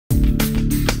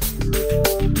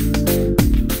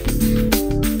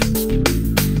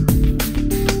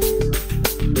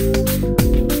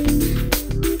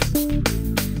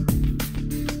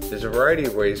variety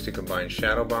of ways to combine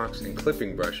ShadowBox and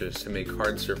clipping brushes to make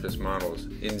hard surface models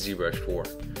in ZBrush 4.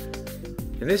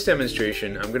 In this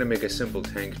demonstration, I'm going to make a simple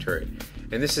tank turret,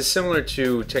 and this is similar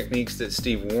to techniques that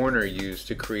Steve Warner used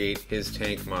to create his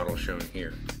tank model shown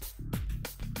here.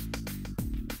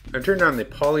 I've turned on the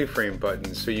polyframe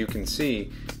button so you can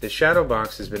see the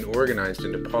ShadowBox has been organized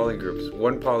into polygroups,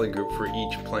 one polygroup for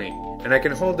each plane. And I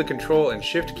can hold the Control and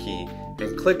Shift key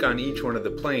and click on each one of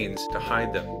the planes to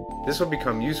hide them. This will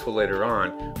become useful later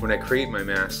on when I create my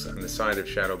masks on the side of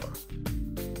ShadowBox.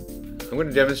 I'm going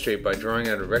to demonstrate by drawing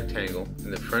out a rectangle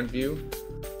in the front view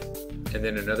and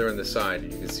then another on the side,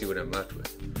 and you can see what I'm left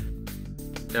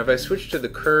with. Now if I switch to the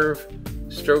curve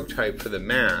stroke type for the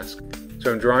mask,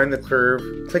 so I'm drawing the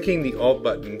curve, clicking the Alt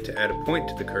button to add a point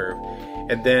to the curve,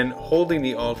 and then holding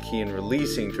the Alt key and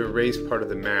releasing to erase part of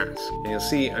the mask. And you'll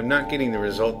see I'm not getting the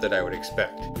result that I would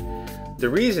expect. The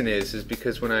reason is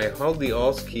because when I held the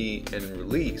Alt key and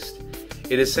released,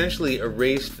 it essentially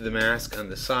erased the mask on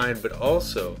the side but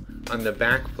also on the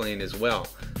back plane as well.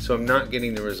 So I'm not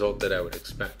getting the result that I would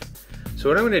expect. So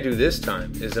what I'm going to do this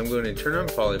time is I'm going to turn on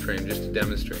polyframe just to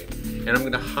demonstrate, and I'm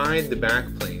going to hide the back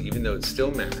plane even though it's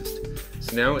still masked.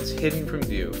 So now it's hidden from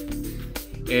view,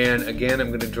 and again I'm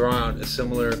going to draw out a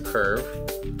similar curve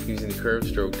using the curve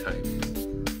stroke type.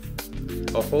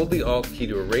 I'll hold the Alt key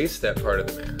to erase that part of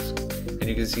the mask, and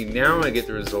you can see now I get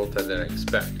the result that I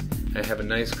expect. I have a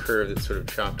nice curve that's sort of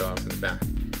chopped off in the back.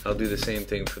 I'll do the same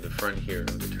thing for the front here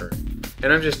of the turret.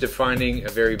 And I'm just defining a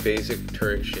very basic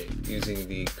turret shape using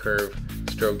the curve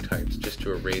stroke types just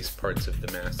to erase parts of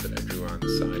the mask that I drew on the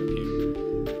side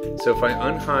view. So if I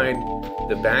unhide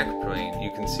the back plane,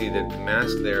 you can see that the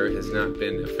mask there has not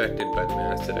been affected by the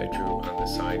mask that I drew on the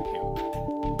side view.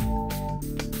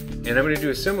 And I'm going to do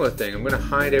a similar thing. I'm going to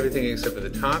hide everything except for the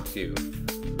top view.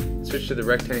 Switch to the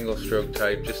rectangle stroke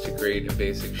type just to create a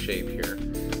basic shape here.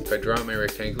 If I draw out my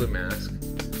rectangular mask,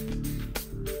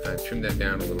 trim that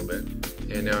down a little bit,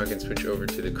 and now I can switch over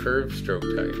to the curve stroke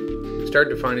type. Start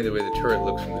defining the way the turret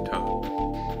looks from the top.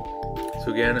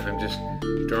 So again, I'm just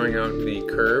drawing out the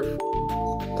curve,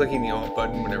 clicking the Alt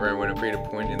button whenever I want to create a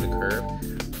point in the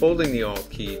curve, holding the Alt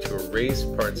key to erase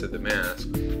parts of the mask,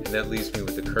 and that leaves me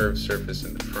with the curved surface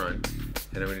in the front.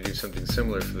 And I'm going to do something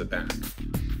similar for the back.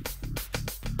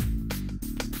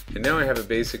 And now I have a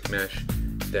basic mesh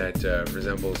that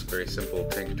resembles a very simple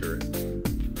tank turret.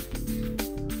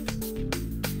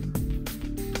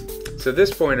 So at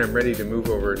this point I'm ready to move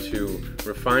over to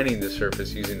refining the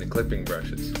surface using the clipping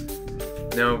brushes.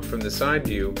 Now from the side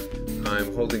view,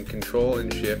 I'm holding Control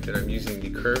and Shift and I'm using the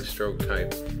curve stroke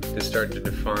type to start to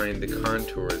define the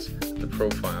contours of the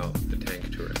profile of the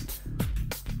tank turret.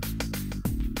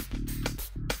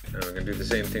 Now I'm going to do the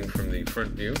same thing from the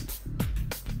front view.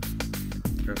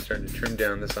 I'm starting to trim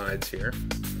down the sides here.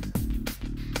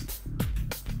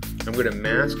 I'm going to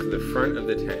mask the front of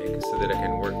the tank so that I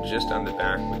can work just on the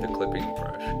back with the clipping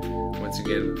brush. Once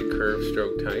again with the curve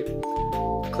stroke type,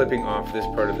 clipping off this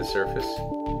part of the surface,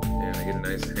 and I get a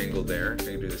nice angle there. I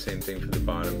can do the same thing for the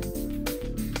bottom.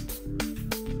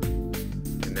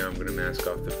 And now I'm going to mask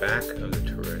off the back of the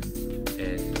turret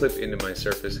and clip into my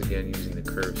surface again using the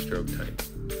curve stroke type.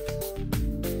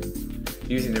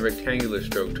 Using the rectangular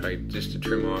stroke type just to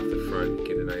trim off the front and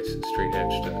get a nice straight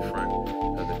edge to the front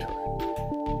of the turret.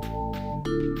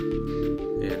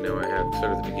 And now I have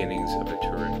sort of the beginnings of a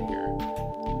turret here.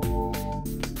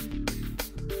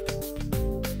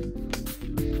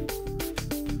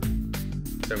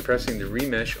 So I'm pressing the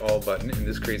Remesh All button, and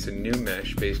this creates a new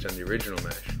mesh based on the original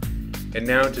mesh. And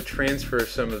now to transfer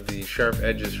some of the sharp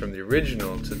edges from the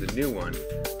original to the new one,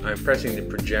 I'm pressing the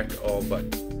Project All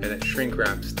button, and it shrink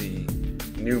wraps the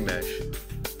new mesh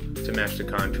to match the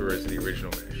contours of the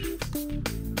original mesh.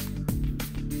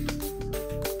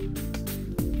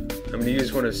 I'm going to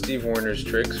use one of Steve Warner's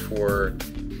tricks for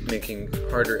making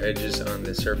harder edges on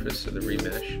the surface of the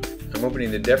remesh. I'm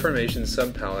opening the Deformation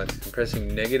subpalette and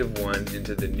pressing -1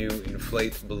 into the new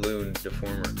Inflate Balloon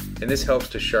deformer, and this helps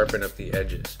to sharpen up the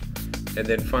edges. And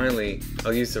then finally,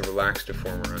 I'll use the Relax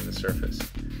deformer on the surface.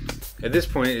 At this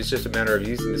point, it's just a matter of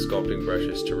using the sculpting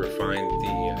brushes to refine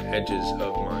the edges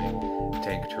of my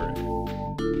tank turret.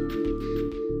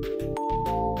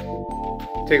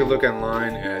 Take a look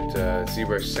online at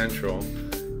ZBrush Central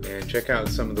and check out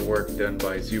some of the work done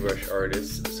by ZBrush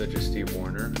artists such as Steve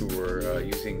Warner, who were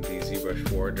using the ZBrush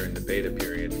 4 during the beta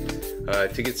period,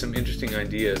 to get some interesting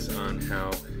ideas on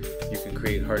how you can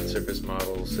create hard surface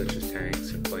models such as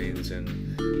tanks and planes and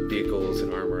vehicles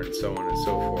and armor and so on and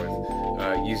so forth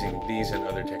using these and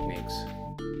other techniques.